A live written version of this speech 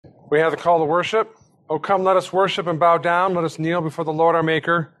We have the call to worship. Oh, come, let us worship and bow down. Let us kneel before the Lord our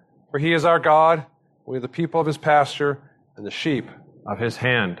Maker, for he is our God. We are the people of his pasture and the sheep of his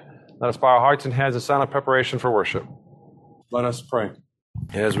hand. Let us bow our hearts and heads in silent preparation for worship. Let us pray.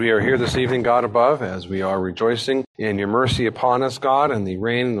 As we are here this evening, God above, as we are rejoicing in your mercy upon us, God, and the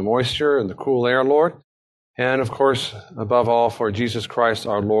rain and the moisture and the cool air, Lord, and of course, above all, for Jesus Christ,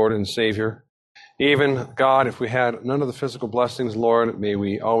 our Lord and Savior. Even, God, if we had none of the physical blessings, Lord, may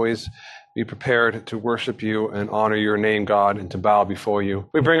we always be prepared to worship you and honor your name, God, and to bow before you.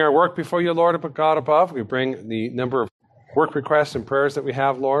 We bring our work before you, Lord, God above. We bring the number of work requests and prayers that we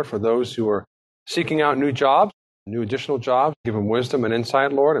have, Lord, for those who are seeking out new jobs, new additional jobs. Give them wisdom and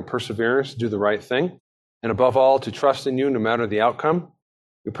insight, Lord, and perseverance to do the right thing. And above all, to trust in you no matter the outcome.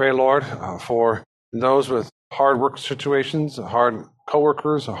 We pray, Lord, for those with hard work situations, hard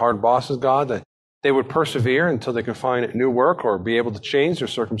coworkers, hard bosses, God, that they would persevere until they can find new work or be able to change their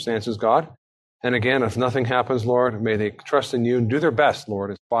circumstances, God. And again, if nothing happens, Lord, may they trust in you and do their best,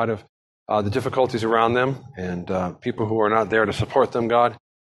 Lord, in spite of the difficulties around them and people who are not there to support them, God,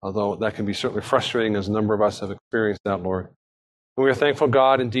 although that can be certainly frustrating, as a number of us have experienced that, Lord. And we are thankful,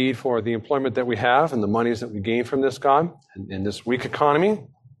 God, indeed, for the employment that we have and the monies that we gain from this, God, in this weak economy.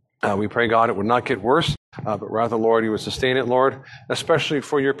 We pray, God, it would not get worse, but rather, Lord, you would sustain it, Lord, especially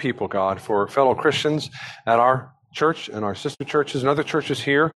for your people, God, for fellow Christians at our church and our sister churches and other churches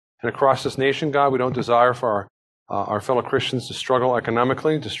here and across this nation, God. We don't desire for our fellow Christians to struggle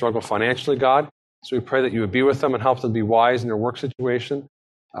economically, to struggle financially, God. So we pray that you would be with them and help them be wise in their work situation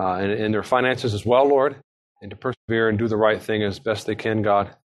and in their finances as well, Lord, and to persevere and do the right thing as best they can, God.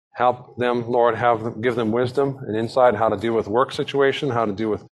 Help them, Lord, give them wisdom and insight how to deal with work situation, how to deal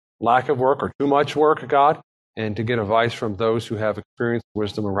with lack of work or too much work, God, and to get advice from those who have experienced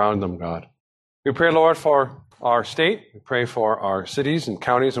wisdom around them, God. We pray, Lord, for our state. We pray for our cities and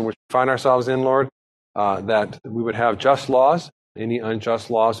counties in which we find ourselves in, Lord, that we would have just laws. Any unjust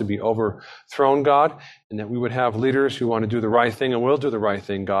laws would be overthrown, God, and that we would have leaders who want to do the right thing and will do the right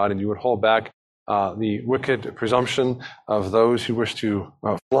thing, God, and you would hold back the wicked presumption of those who wish to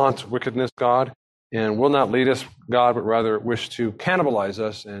flaunt wickedness, God, and will not lead us, God, but rather wish to cannibalize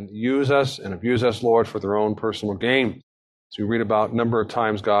us and use us and abuse us, Lord, for their own personal gain. So we read about a number of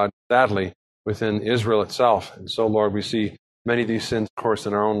times, God, sadly, within Israel itself. And so, Lord, we see many of these sins, of course,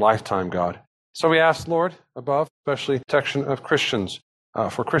 in our own lifetime, God. So we ask, Lord, above, especially protection of Christians.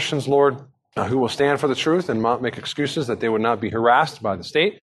 For Christians, Lord, who will stand for the truth and not make excuses that they would not be harassed by the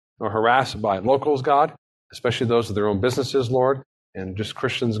state or harassed by locals, God, especially those of their own businesses, Lord, and just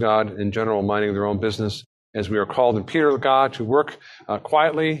Christians, God, in general, minding their own business, as we are called in Peter, God, to work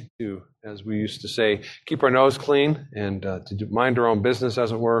quietly, to, as we used to say, keep our nose clean and to mind our own business,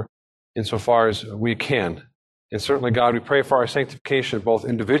 as it were, insofar as we can. And certainly, God, we pray for our sanctification, both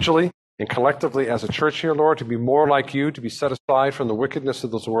individually and collectively as a church here, Lord, to be more like you, to be set aside from the wickedness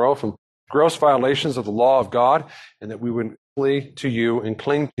of this world, from gross violations of the law of God, and that we would flee to you and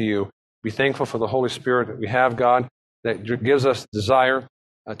cling to you. Be thankful for the Holy Spirit that we have, God, that gives us desire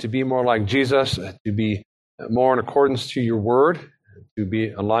to be more like Jesus, to be more in accordance to your word, to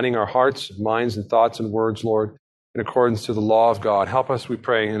be aligning our hearts, minds, and thoughts and words, Lord, in accordance to the law of God. Help us, we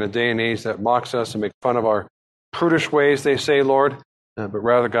pray, in a day and age that mocks us and makes fun of our prudish ways, they say, Lord, but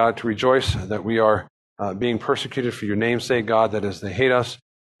rather, God, to rejoice that we are being persecuted for your name's sake, God, that is, they hate us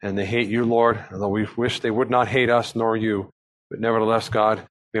and they hate you, Lord, although we wish they would not hate us nor you. But nevertheless, God,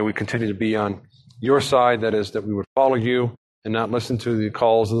 may we continue to be on your side, that is, that we would follow you and not listen to the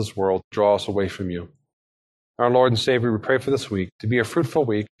calls of this world to draw us away from you. Our Lord and Savior, we pray for this week to be a fruitful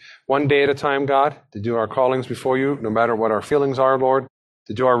week, one day at a time, God, to do our callings before you, no matter what our feelings are, Lord,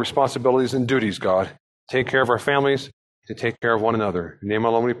 to do our responsibilities and duties, God, take care of our families, to take care of one another. In your name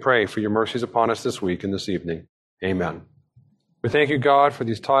alone we pray for your mercies upon us this week and this evening. Amen. We thank you, God, for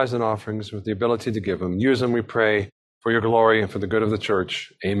these tithes and offerings with the ability to give them. Use them, we pray, for your glory and for the good of the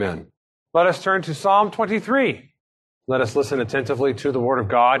church. Amen. Let us turn to Psalm 23. Let us listen attentively to the word of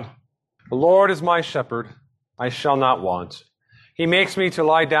God. The Lord is my shepherd, I shall not want. He makes me to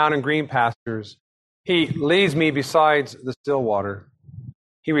lie down in green pastures. He leads me beside the still water.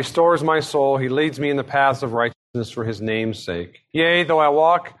 He restores my soul. He leads me in the paths of righteousness for his name's sake. Yea, though I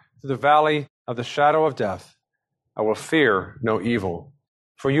walk through the valley of the shadow of death, I will fear no evil.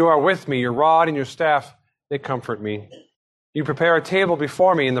 For you are with me, your rod and your staff, they comfort me. You prepare a table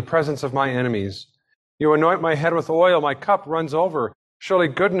before me in the presence of my enemies. You anoint my head with oil, my cup runs over. Surely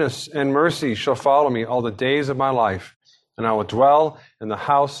goodness and mercy shall follow me all the days of my life, and I will dwell in the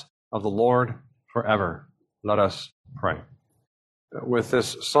house of the Lord forever. Let us pray. With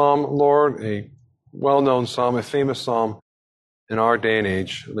this psalm, Lord, a well-known psalm, a famous psalm, in our day and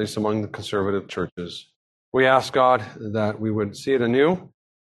age, at least among the conservative churches. We ask, God, that we would see it anew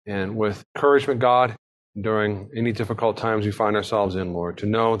and with encouragement, God, during any difficult times we find ourselves in, Lord, to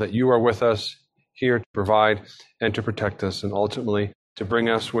know that you are with us here to provide and to protect us, and ultimately to bring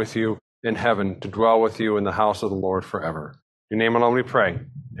us with you in heaven, to dwell with you in the house of the Lord forever. In your name alone we pray.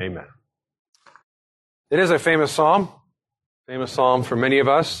 Amen. It is a famous psalm for many of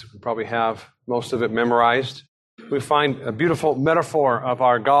us. We probably have most of it memorized. We find a beautiful metaphor of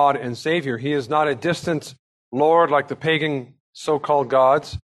our God and Savior. He is not a distant Lord like the pagan so-called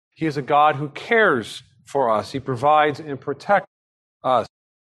gods. He is a God who cares for us. He provides and protects us.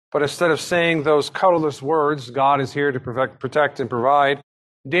 But instead of saying those colorless words, God is here to protect and provide,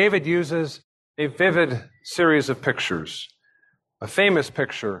 David uses a vivid series of pictures, a famous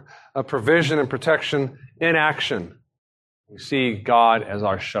picture of provision and protection in action. We see God as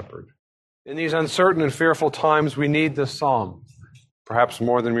our shepherd. In these uncertain and fearful times, we need this psalm, perhaps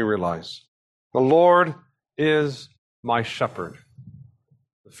more than we realize. The Lord is my shepherd.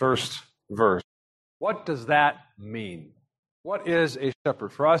 The first verse. What does that mean? What is a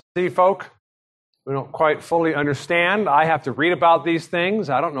shepherd? For us city folk, we don't quite fully understand. I have to read about these things.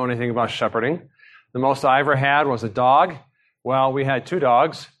 I don't know anything about shepherding. The most I ever had was a dog. Well, we had 2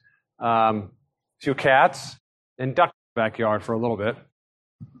 dogs, 2 cats, and ducks in the backyard for a little bit.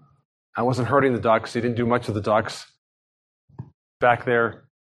 I wasn't hurting the ducks. He didn't do much of the ducks back there.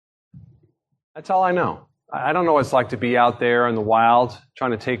 That's all I know. I don't know what it's like to be out there in the wild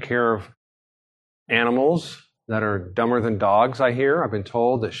trying to take care of animals that are dumber than dogs, I hear. I've been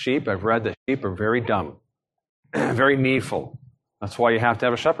told that I've read that sheep are very dumb, very needful. That's why you have to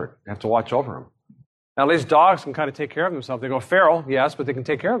have a shepherd. You have to watch over them. At least dogs can kind of take care of themselves. They go feral, yes, but they can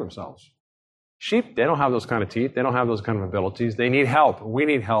take care of themselves. Sheep, they don't have those kind of teeth. They don't have those kind of abilities. They need help. We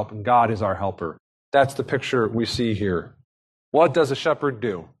need help, and God is our helper. That's the picture we see here. What does a shepherd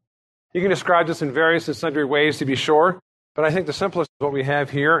do? You can describe this in various and sundry ways, to be sure, but I think the simplest is what we have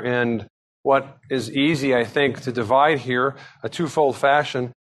here, and what is easy, I think, to divide here, a twofold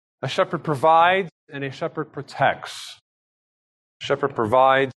fashion. A shepherd provides and a shepherd protects. A shepherd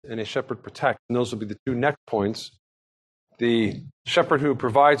provides and a shepherd protects. And those will be the 2 next points. The shepherd who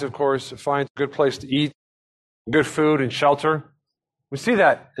provides, of course, finds a good place to eat, good food and shelter. We see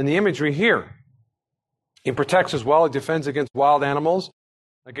that in the imagery here. He protects as well. He defends against wild animals,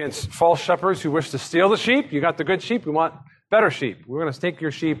 against false shepherds who wish to steal the sheep. You got the good sheep. We want better sheep. We're going to take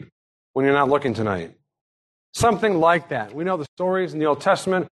your sheep when you're not looking tonight. Something like that. We know the stories in the Old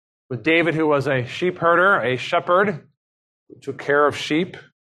Testament with David, who was a sheep herder, a shepherd, who took care of sheep,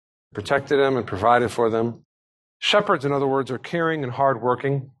 protected them and provided for them. Shepherds, in other words, are caring and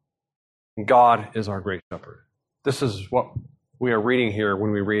hardworking. And God is our great shepherd. This is what we are reading here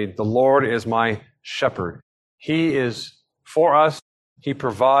when we read, "The Lord is my shepherd." He is for us, He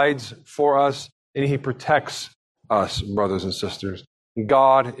provides for us, and He protects us, brothers and sisters.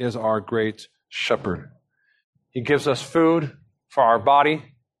 God is our great shepherd. He gives us food for our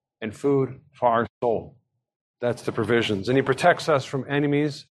body and food for our soul. That's the provisions. And He protects us from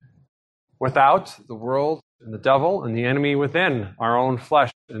enemies without, the world and the devil, and the enemy within, our own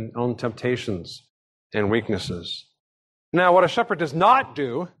flesh and own temptations and weaknesses. Now, what a shepherd does not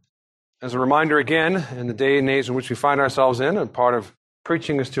do, as a reminder again, in the day and age in which we find ourselves in, and part of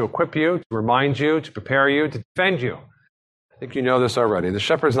preaching is to equip you, to remind you, to prepare you, to defend you. I think you know this already. The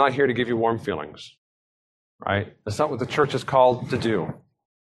shepherd's not here to give you warm feelings, right? That's not what the church is called to do.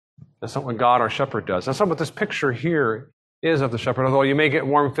 That's not what God, our shepherd, does. That's not what this picture here is of the shepherd. Although you may get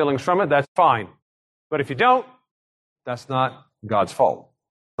warm feelings from it, that's fine. But if you don't, that's not God's fault.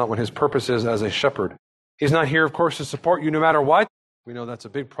 It's not what His purpose is as a shepherd. He's not here, of course, to support you no matter what. We know that's a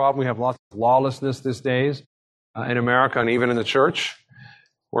big problem. We have lots of lawlessness these days in America and even in the church,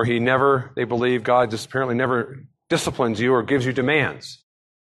 where they believe God just apparently never disciplines you or gives you demands.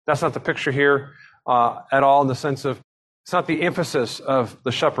 That's not the picture here at all, in the sense of, it's not the emphasis of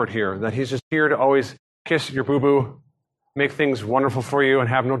the shepherd here, that He's just here to always kiss your boo-boo, make things wonderful for you, and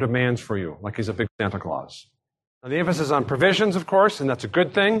have no demands for you, like He's a big Santa Claus. Now, the emphasis is on provisions, of course, and that's a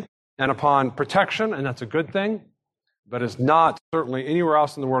good thing, and upon protection, and that's a good thing, but it's not certainly anywhere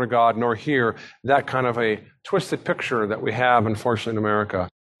else in the Word of God, nor here, that kind of a twisted picture that we have, unfortunately, in America.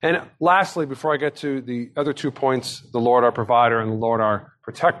 And lastly, before I get to the other 2 points, the Lord our provider and the Lord our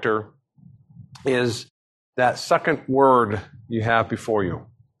protector, is that second word you have before you,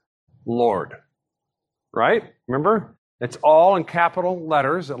 Lord. Right? Remember? It's all in capital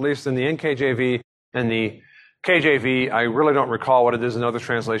letters, at least in the NKJV and the KJV. I really don't recall what it is in other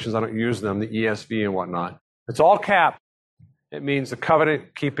translations. I don't use them, the ESV and whatnot. It's all capped. It means the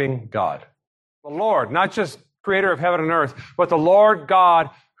covenant-keeping God. The Lord, not just creator of heaven and earth, but the Lord God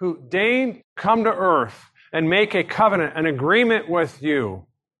who deigned to come to earth and make a covenant, an agreement with you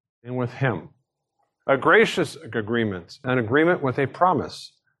and with him. A gracious agreement, an agreement with a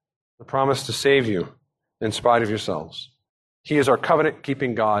promise, the promise to save you in spite of yourselves. He is our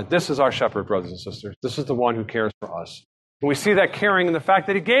covenant-keeping God. This is our shepherd, brothers and sisters. This is the one who cares for us. And we see that caring in the fact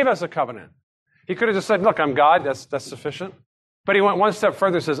that he gave us a covenant. He could have just said, look, I'm God, that's sufficient. But he went one step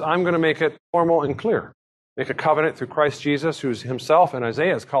further and says, I'm going to make it formal and clear. Make a covenant through Christ Jesus, who's himself, and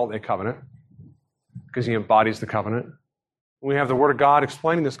Isaiah is called a covenant because he embodies the covenant. We have the Word of God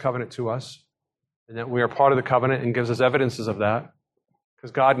explaining this covenant to us, and that we are part of the covenant and gives us evidences of that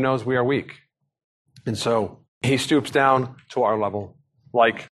because God knows we are weak. And so he stoops down to our level,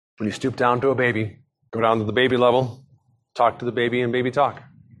 like when you stoop down to a baby, go down to the baby level, talk to the baby in baby talk.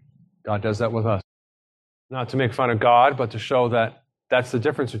 God does that with us. Not to make fun of God, but to show that that's the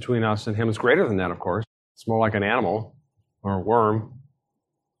difference between us and him. Is greater than that, of course. It's more like an animal or a worm,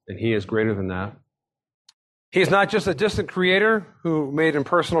 and he is greater than that. He is not just a distant creator who made an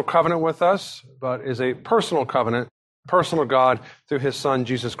impersonal covenant with us, but is a personal covenant, personal God through his Son,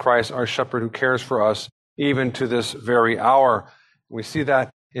 Jesus Christ, our shepherd who cares for us even to this very hour. We see that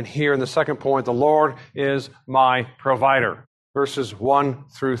in here in the second point, the Lord is my provider, verses 1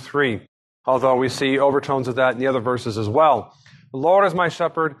 through 3, although we see overtones of that in the other verses as well. The Lord is my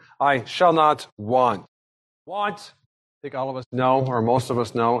shepherd, I shall not want. Want, I think all of us know, or most of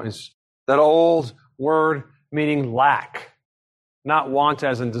us know, is that old word meaning lack. Not want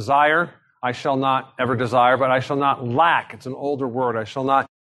as in desire. I shall not ever desire, but I shall not lack. It's an older word. I shall not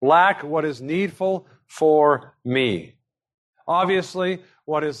lack what is needful for me. Obviously,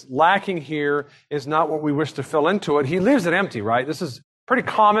 what is lacking here is not what we wish to fill into it. He leaves it empty, right? This is pretty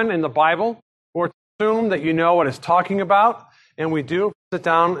common in the Bible. Or assume that you know what it's talking about, and we do sit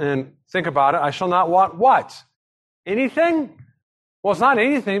down and think about it. I shall not want what? Anything? Well, it's not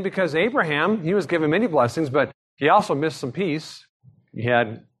anything because Abraham, he was given many blessings, but he also missed some peace. He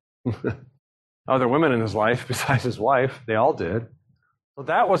had other women in his life besides his wife. They all did. Well,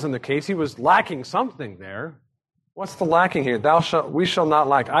 that wasn't the case. He was lacking something there. What's the lacking here? We shall not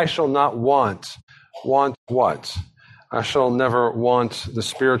lack. I shall not want. Want what? I shall never want the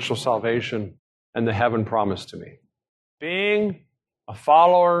spiritual salvation and the heaven promised to me. Being a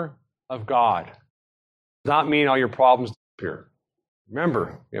follower of God does not mean all your problems disappear.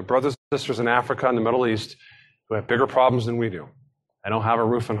 Remember, we have brothers and sisters in Africa and the Middle East who have bigger problems than we do. They don't have a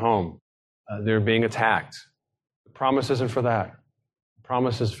roof and home. They're being attacked. The promise isn't for that. The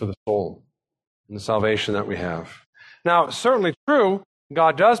promise is for the soul and the salvation that we have. Now, certainly true,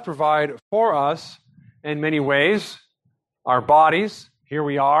 God does provide for us in many ways. Our bodies, here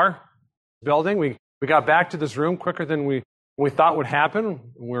we are, building. We got back to this room quicker than we thought would happen.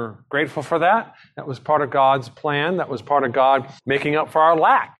 We're grateful for that. That was part of God's plan. That was part of God making up for our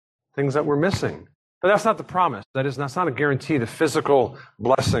lack, things that we're missing. But that's not the promise. That's not a guarantee. The physical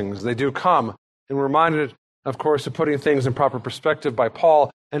blessings, they do come. And we're reminded, of course, of putting things in proper perspective by Paul,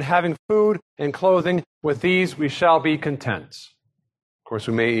 and having food and clothing, with these we shall be content. Of course,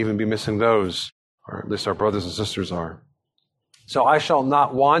 we may even be missing those, or at least our brothers and sisters are. So I shall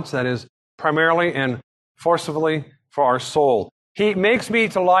not want, that is primarily and forcibly for our soul. He makes me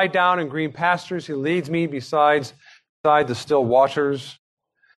to lie down in green pastures. He leads me beside the still waters.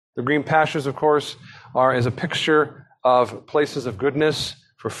 The green pastures, of course, are as a picture of places of goodness,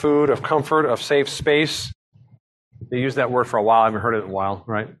 for food, of comfort, of safe space. They used that word for a while. I haven't heard it in a while,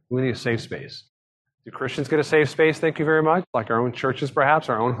 right? We need a safe space. Do Christians get a safe space? Thank you very much. Like our own churches, perhaps,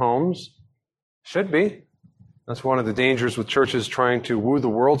 our own homes. Should be. That's one of the dangers with churches trying to woo the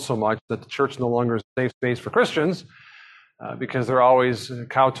world so much that the church no longer is a safe space for Christians because they're always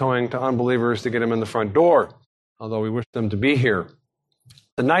kowtowing to unbelievers to get them in the front door, although we wish them to be here.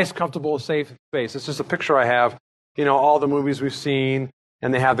 A nice, comfortable, safe space. It's just a picture I have. You know, all the movies we've seen,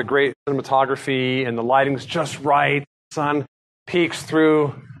 and they have the great cinematography, and the lighting's just right. The sun peeks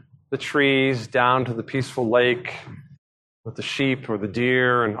through the trees down to the peaceful lake with the sheep or the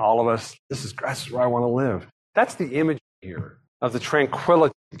deer and all of us. That's where I want to live. That's the image here of the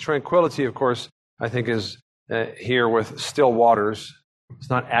tranquility. The tranquility, of course, I think is here with still waters. It's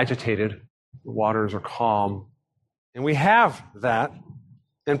not agitated. The waters are calm. And we have that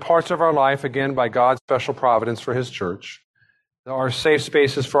in parts of our life, again, by God's special providence for his church. There are safe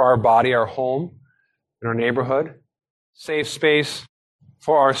spaces for our body, our home, and our neighborhood. Safe space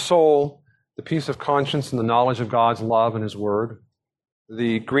for our soul, the peace of conscience and the knowledge of God's love and his word.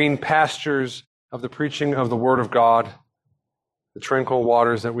 The green pastures of the preaching of the word of God, the tranquil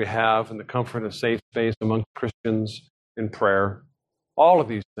waters that we have, and the comfort of safe space among Christians in prayer. All of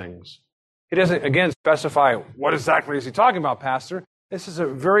these things He doesn't, again, specify what exactly is he talking about, Pastor. This is a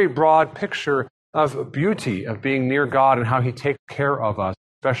very broad picture of beauty, of being near God and how he takes care of us,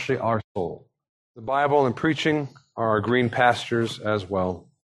 especially our soul. The Bible and preaching are our green pastures as well.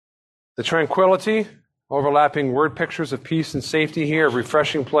 The tranquility, overlapping word pictures of peace and safety here, a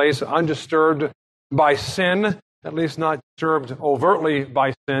refreshing place, undisturbed by sin, at least not disturbed overtly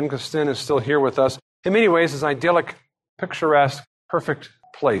by sin, because sin is still here with us. In many ways, it's an idyllic, picturesque, perfect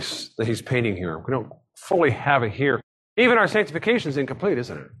place that he's painting here. We don't fully have it here. Even our sanctification is incomplete,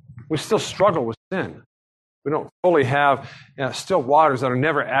 isn't it? We still struggle with sin. We don't fully have still waters that are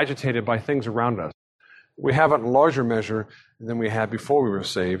never agitated by things around us. We have it in larger measure than we had before we were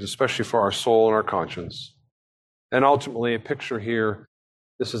saved, especially for our soul and our conscience. And ultimately, a picture here,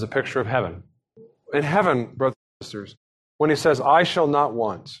 this is a picture of heaven. In heaven, brothers and sisters, when he says, I shall not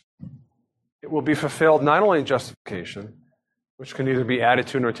want, it will be fulfilled not only in justification, which can neither be added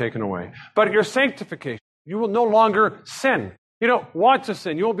to nor taken away, but your sanctification. You will no longer sin. You don't want to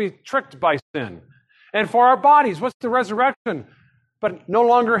sin. You will be tricked by sin. And for our bodies, what's the resurrection? But no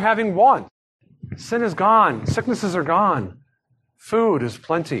longer having want. Sin is gone. Sicknesses are gone. Food is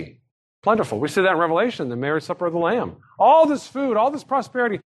plentiful. We see that in Revelation, the marriage supper of the Lamb. All this food, all this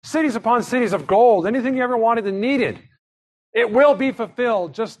prosperity, cities upon cities of gold, anything you ever wanted and needed. It will be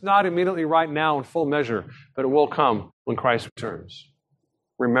fulfilled, just not immediately right now in full measure, but it will come when Christ returns.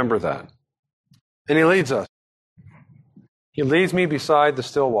 Remember that. And he leads us. He leads me beside the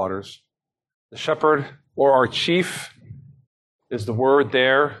still waters. The shepherd, or our chief, is the word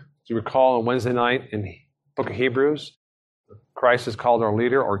there. As you recall on Wednesday night in the book of Hebrews, Christ is called our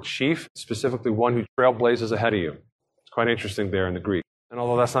leader, our chief, specifically one who trailblazes ahead of you. It's quite interesting there in the Greek. And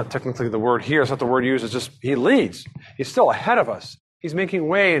although that's not technically the word here, it's not the word used, it's just he leads. He's still ahead of us. He's making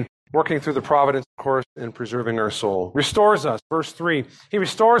way and working through the providence, of course, and preserving our soul. Restores us. Verse 3, he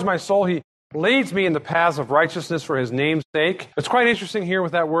restores my soul. He leads me in the paths of righteousness for his name's sake. It's quite interesting here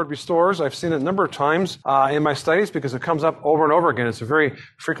with that word restores. I've seen it a number of times in my studies because it comes up over and over again. It's a very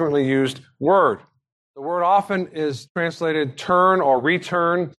frequently used word. The word often is translated turn or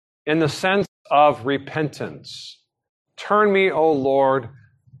return in the sense of repentance. Turn me, O Lord,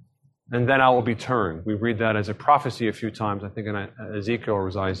 and then I will be turned. We read that as a prophecy a few times, I think in Ezekiel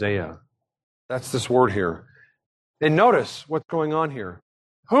or Isaiah. That's this word here. And notice what's going on here.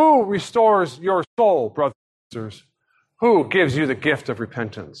 Who restores your soul, brothers and sisters? Who gives you the gift of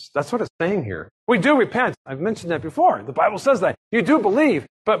repentance? That's what it's saying here. We do repent. I've mentioned that before. The Bible says that. You do believe,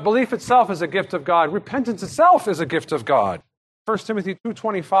 but belief itself is a gift of God. Repentance itself is a gift of God. 1 Timothy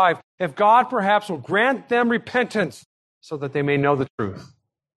 2:25, if God perhaps will grant them repentance so that they may know the truth.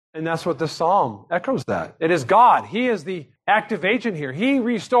 And that's what this psalm echoes that. It is God. He is the active agent here. He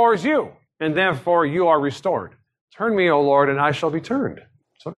restores you, and therefore you are restored. Turn me, O Lord, and I shall be turned.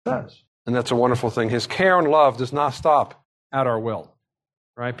 That's what it says. And that's a wonderful thing. His care and love does not stop at our will.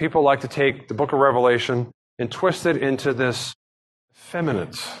 Right? People like to take the book of Revelation and twist it into this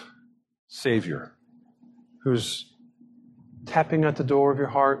effeminate Savior who's tapping at the door of your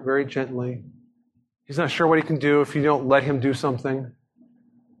heart very gently. He's not sure what he can do if you don't let him do something.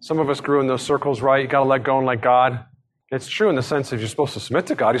 Some of us grew in those circles, right? You got to let go and let God. It's true in the sense that you're supposed to submit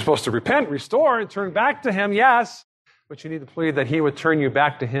to God. You're supposed to repent, restore, and turn back to him, yes. But you need to plead that he would turn you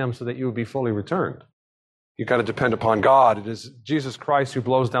back to him so that you would be fully returned. You've got to depend upon God. It is Jesus Christ who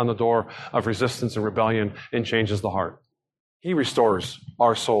blows down the door of resistance and rebellion and changes the heart. He restores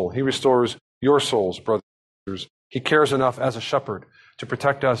our soul. He restores your souls, brothers and sisters. He cares enough as a shepherd to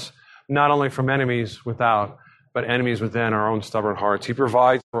protect us not only from enemies without, but enemies within our own stubborn hearts. He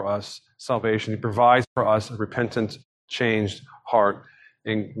provides for us salvation. He provides for us a repentant, changed heart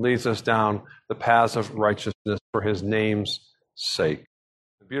and leads us down the paths of righteousness for his name's sake.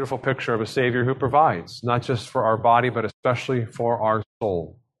 A beautiful picture of a Savior who provides, not just for our body, but especially for our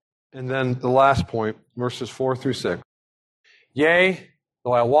soul. And then the last point, verses 4 through 6. Yea,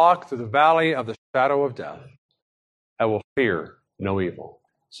 though I walk through the valley of the shadow of death, I will fear no evil.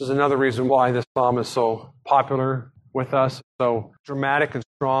 This is another reason why this psalm is so popular with us, so dramatic and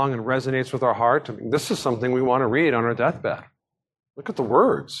strong and resonates with our heart. I mean, this is something we want to read on our deathbed. Look at the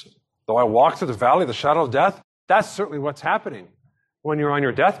words. Though I walk through the valley of the shadow of death, that's certainly what's happening when you're on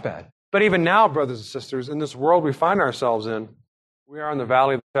your deathbed. But even now, brothers and sisters, in this world we find ourselves in, we are in the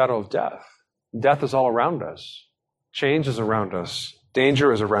valley of the shadow of death. Death is all around us. Change is around us.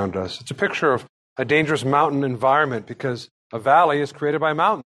 Danger is around us. It's a picture of a dangerous mountain environment because a valley is created by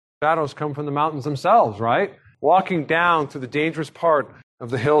mountains. Shadows come from the mountains themselves, right? Walking down through the dangerous part of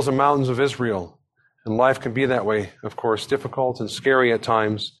the hills and mountains of Israel. And life can be that way, of course, difficult and scary at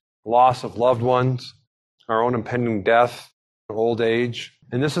times. Loss of loved ones, our own impending death, old age.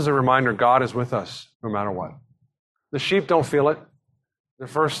 And this is a reminder God is with us no matter what. The sheep don't feel it. Their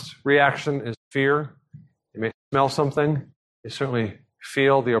first reaction is fear. They may smell something. They certainly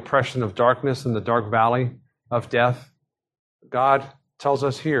feel the oppression of darkness in the dark valley of death. God tells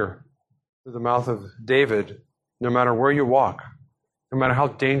us here, through the mouth of David, no matter where you walk, no matter how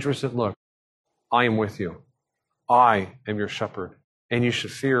dangerous it looks, I am with you. I am your shepherd, and you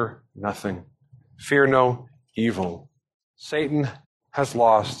should fear nothing. Fear no evil. Satan has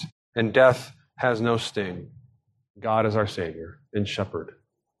lost, and death has no sting. God is our Savior and Shepherd,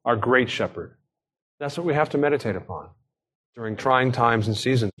 our great Shepherd. That's what we have to meditate upon during trying times and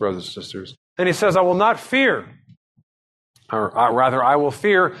seasons, brothers and sisters. And he says, I will not fear, or rather, I will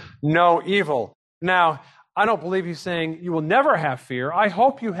fear no evil. Now, I don't believe he's saying you will never have fear. I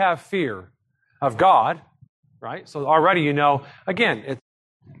hope you have fear of God, right? So already you know, again, it's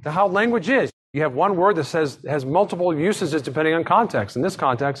how language is. You have one word that has multiple usages depending on context. In this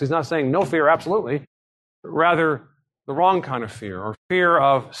context, he's not saying no fear, absolutely, but rather the wrong kind of fear, or fear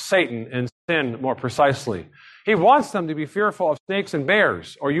of Satan and sin more precisely. He wants them to be fearful of snakes and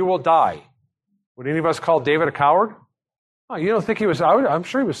bears, or you will die. Would any of us call David a coward? Oh, you don't think he was? I'm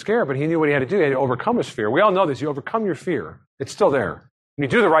sure he was scared, but he knew what he had to do. He had to overcome his fear. We all know this. You overcome your fear. It's still there. And you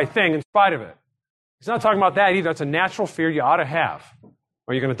do the right thing in spite of it. He's not talking about that either. That's a natural fear you ought to have,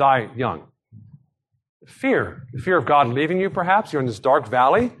 or you're going to die young. Fear, the fear of God leaving you, perhaps. You're in this dark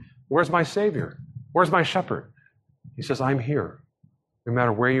valley. Where's my Savior? Where's my shepherd? He says, I'm here, no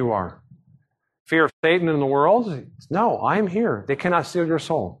matter where you are. Fear of Satan in the world? No, I'm here. They cannot steal your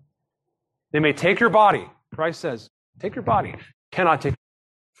soul. They may take your body. Christ says, take your body. Cannot take,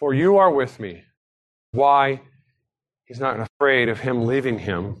 for you are with me. Why? He's not afraid of him leaving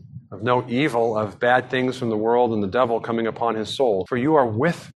him, of no evil, of bad things from the world and the devil coming upon his soul. For you are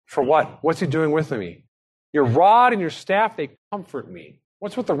with, for what? What's he doing with me? Your rod and your staff, they comfort me.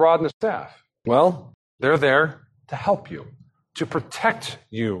 What's with the rod and the staff? Well, they're there to help you, to protect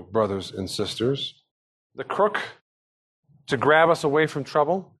you, brothers and sisters. The crook, to grab us away from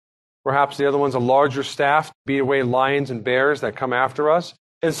trouble. Perhaps the other one's a larger staff to beat away lions and bears that come after us.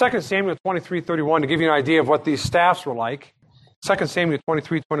 In 2 Samuel 23:31, to give you an idea of what these staffs were like, 2 Samuel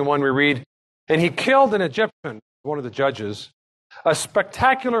 23:21, we read, and he killed an Egyptian, one of the judges, a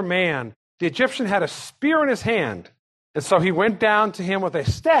spectacular man. The Egyptian had a spear in his hand, and so he went down to him with a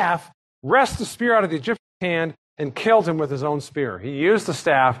staff, wrested the spear out of the Egyptian's hand, and killed him with his own spear. He used the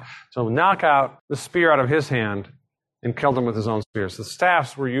staff to knock out the spear out of his hand and killed him with his own spear. So the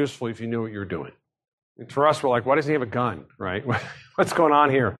staffs were useful if you knew what you were doing. And for us, we're like, why does he have a gun, right? What's going on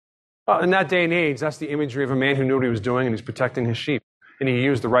here? Well, in that day and age, that's the imagery of a man who knew what he was doing, and he's protecting his sheep. And he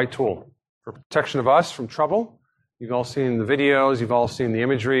used the right tool for protection of us from trouble. You've all seen the videos. You've all seen the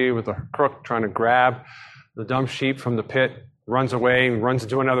imagery with the crook trying to grab the dumb sheep from the pit, runs away and runs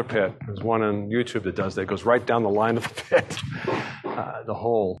into another pit. There's one on YouTube that does that. It goes right down the line of the pit, the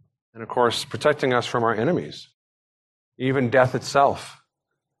hole. And, of course, protecting us from our enemies. Even death itself,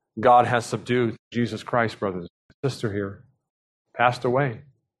 God has subdued. Jesus Christ, brothers and sister here, passed away.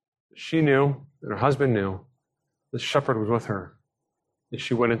 She knew, and her husband knew, the shepherd was with her, and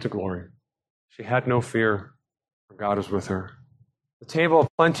she went into glory. She had no fear, for God was with her. The table of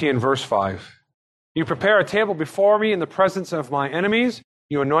plenty in verse 5. You prepare a table before me in the presence of my enemies.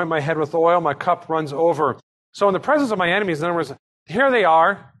 You anoint my head with oil. My cup runs over. So in the presence of my enemies, in other words, here they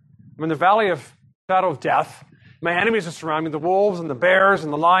are. I'm in the valley of shadow of death. My enemies are surrounding me, the wolves and the bears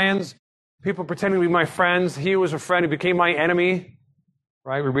and the lions, people pretending to be my friends. He who was a friend who became my enemy.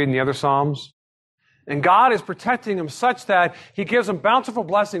 Right? We're reading the other Psalms. And God is protecting him such that he gives him bountiful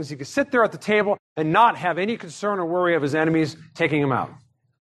blessings. He can sit there at the table and not have any concern or worry of his enemies taking him out.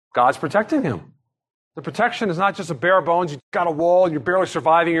 God's protecting him. The protection is not just a bare bones. You've got a wall and you're barely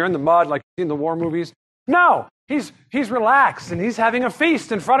surviving. You're in the mud like you see in the war movies. No, he's relaxed and he's having a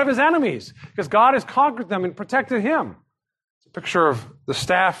feast in front of his enemies because God has conquered them and protected him. It's a picture of the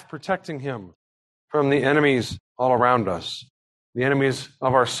staff protecting him from the enemies all around us. The enemies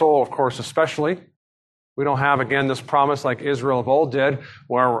of our soul, of course, especially. We don't have, again, this promise like Israel of old did,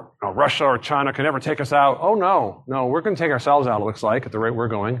 where Russia or China can never take us out. Oh, no, we're going to take ourselves out, it looks like, at the rate we're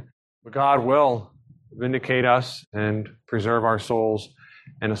going. But God will vindicate us and preserve our souls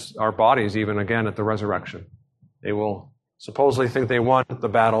and our bodies even again at the resurrection. They will supposedly think they won the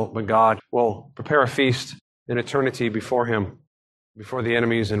battle, but God will prepare a feast in eternity before him, before the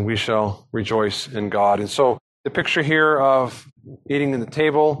enemies, and we shall rejoice in God. And so the picture here of eating in the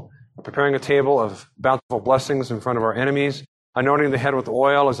table, preparing a table of bountiful blessings in front of our enemies, anointing the head with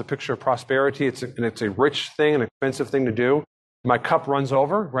oil is a picture of prosperity. It's a rich thing, an expensive thing to do. My cup runs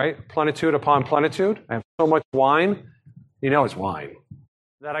over, right? Plenitude upon plenitude. I have so much wine You know it's wine.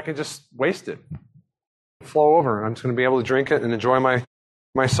 That I can just waste it, flow over. I'm just going to be able to drink it and enjoy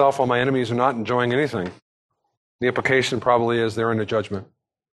myself while my enemies are not enjoying anything. The implication probably is they're in a judgment.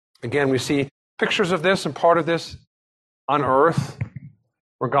 Again, we see pictures of this and part of this on earth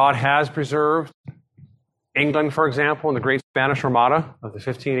where God has preserved England, for example, in the Great Spanish Armada of the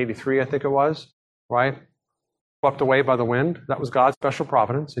 1583, I think it was, right? Swept away by the wind. That was God's special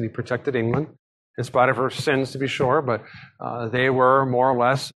providence, and he protected England in spite of her sins, to be sure, but they were more or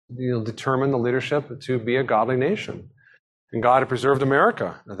less determined, the leadership, to be a godly nation. And God had preserved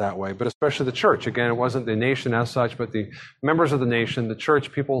America that way, but especially the church. Again, it wasn't the nation as such, but the members of the nation, the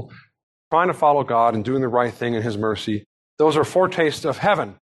church, people trying to follow God and doing the right thing in his mercy. Those are foretastes of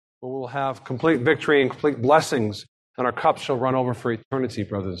heaven, where we'll have complete victory and complete blessings, and our cups shall run over for eternity,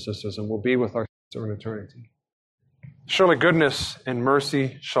 brothers and sisters, and we'll be with our sister in eternity. Surely goodness and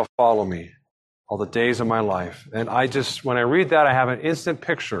mercy shall follow me all the days of my life. And when I read that, I have an instant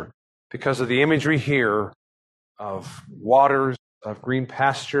picture, because of the imagery here, of waters, of green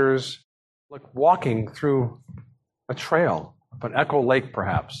pastures, like walking through a trail, up an Echo Lake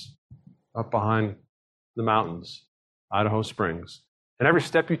perhaps, up behind the mountains, Idaho Springs. And every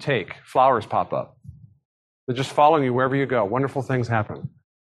step you take, flowers pop up. They're just following you wherever you go. Wonderful things happen.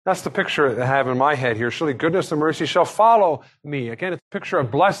 That's the picture that I have in my head here. Surely goodness and mercy shall follow me. Again, it's a picture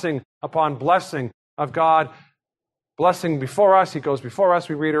of blessing upon blessing of God. Blessing before us, he goes before us,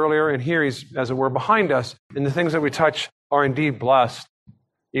 we read earlier, and here he's, as it were, behind us, and the things that we touch are indeed blessed,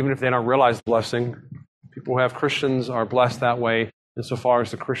 even if they don't realize blessing. People who have Christians are blessed that way, insofar as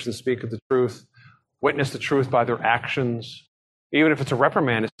the Christians speak of the truth, witness the truth by their actions. Even if it's a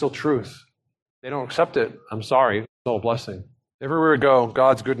reprimand, it's still truth. They don't accept it, I'm sorry, it's still a blessing. Everywhere we go,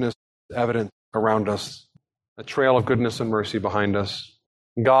 God's goodness is evident around us, a trail of goodness and mercy behind us.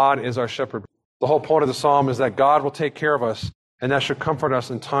 God is our shepherd. The whole point of the psalm is that God will take care of us, and that should comfort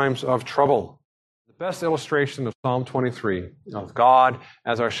us in times of trouble. The best illustration of Psalm 23, of God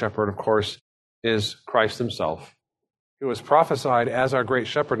as our shepherd, of course, is Christ himself, who was prophesied as our great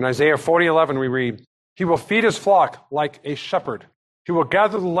shepherd. In Isaiah 40:11 we read, he will feed his flock like a shepherd. He will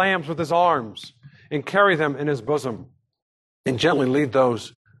gather the lambs with his arms and carry them in his bosom and gently lead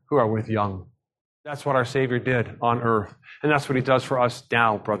those who are with young. That's what our Savior did on earth. And that's what he does for us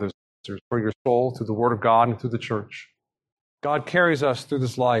now, brothers and sisters, for your soul, through the Word of God and through the church. God carries us through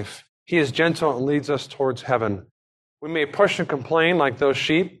this life. He is gentle and leads us towards heaven. We may push and complain like those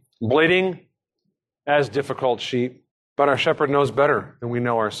sheep, bleating as difficult sheep, but our shepherd knows better than we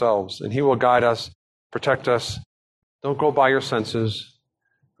know ourselves, and he will guide us, protect us. Don't go by your senses,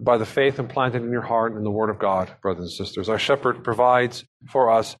 by the faith implanted in your heart and the Word of God, brothers and sisters. Our shepherd provides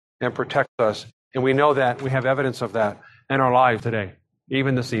for us and protects us, and we know that. We have evidence of that in our lives today,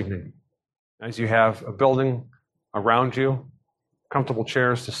 even this evening. As you have a building around you, comfortable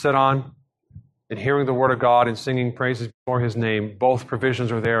chairs to sit on, and hearing the Word of God and singing praises before his name, both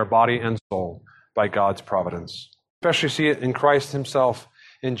provisions are there, body and soul, by God's providence. Especially see it in Christ himself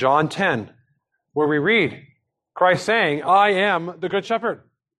in John 10, where we read Christ saying, I am the good shepherd.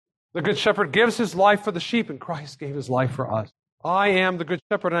 The good shepherd gives his life for the sheep, and Christ gave his life for us. I am the good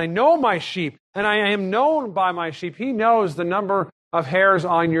shepherd, and I know my sheep, and I am known by my sheep. He knows the number of hairs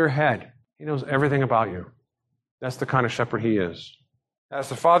on your head. He knows everything about you. That's the kind of shepherd he is. As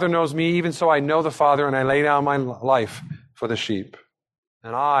the Father knows me, even so I know the Father, and I lay down my life for the sheep.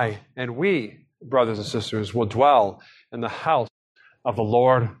 And I and we, brothers and sisters, will dwell in the house of the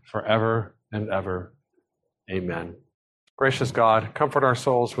Lord forever and ever. Amen. Gracious God, comfort our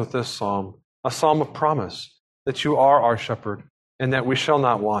souls with this psalm, a psalm of promise that you are our shepherd and that we shall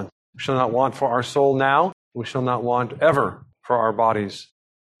not want. We shall not want for our soul now. We shall not want ever for our bodies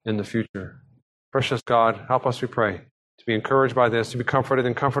in the future. Precious God, help us, we pray, to be encouraged by this, to be comforted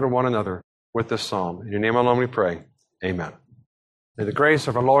and comfort one another with this psalm. In your name alone we pray. Amen. May the grace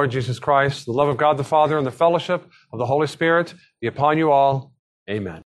of our Lord Jesus Christ, the love of God the Father, and the fellowship of the Holy Spirit be upon you all. Amen.